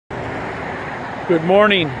Good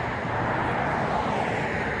morning.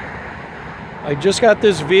 I just got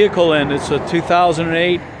this vehicle in. It's a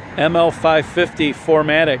 2008 ml550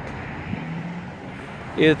 4matic.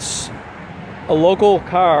 It's a local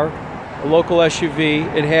car, a local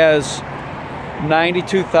SUV. It has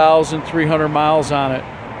 92,300 miles on it.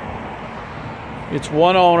 It's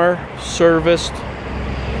one owner, serviced,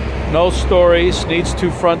 no stories, needs 2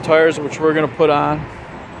 front tires, which we're going to put on.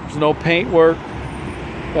 There's no paint work,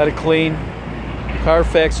 got it clean.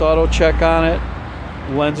 Carfax auto check on it.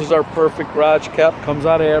 Lenses are perfect, garage kept, comes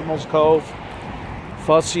out of Admiral's Cove.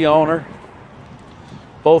 Fussy owner.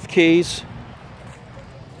 Both keys.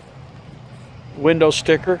 Window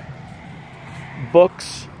sticker.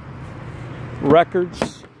 Books.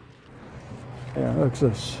 Records. Yeah, look at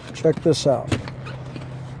this. Check this out.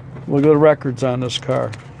 Look at the records on this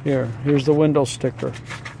car. Here's the window sticker.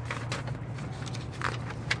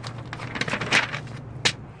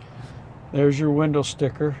 There's your window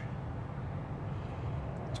sticker.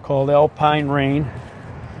 It's called Alpine Rain.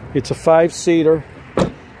 It's a 5-seater.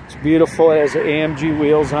 It's beautiful. It has AMG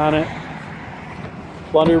wheels on it.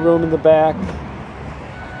 Plenty of room in the back.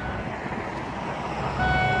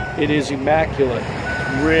 It is immaculate.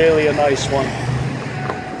 Really a nice one.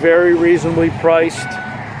 Very reasonably priced.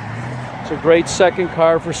 It's a great second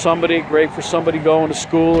car for somebody. Great for somebody going to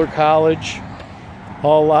school or college. A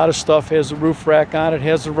lot of stuff. Has a roof rack on it,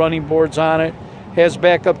 has the running boards on it, has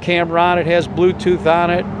backup camera on it, has Bluetooth on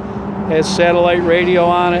it, has satellite radio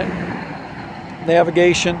on it,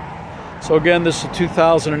 navigation. So again, this is a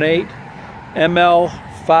 2008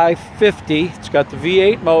 ml550. It's got the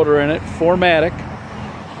V8 motor in it, 4matic.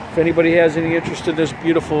 If anybody has any interest in this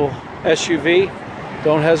beautiful SUV,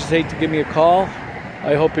 don't hesitate to give me a call.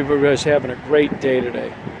 I hope everybody's having a great day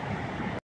today.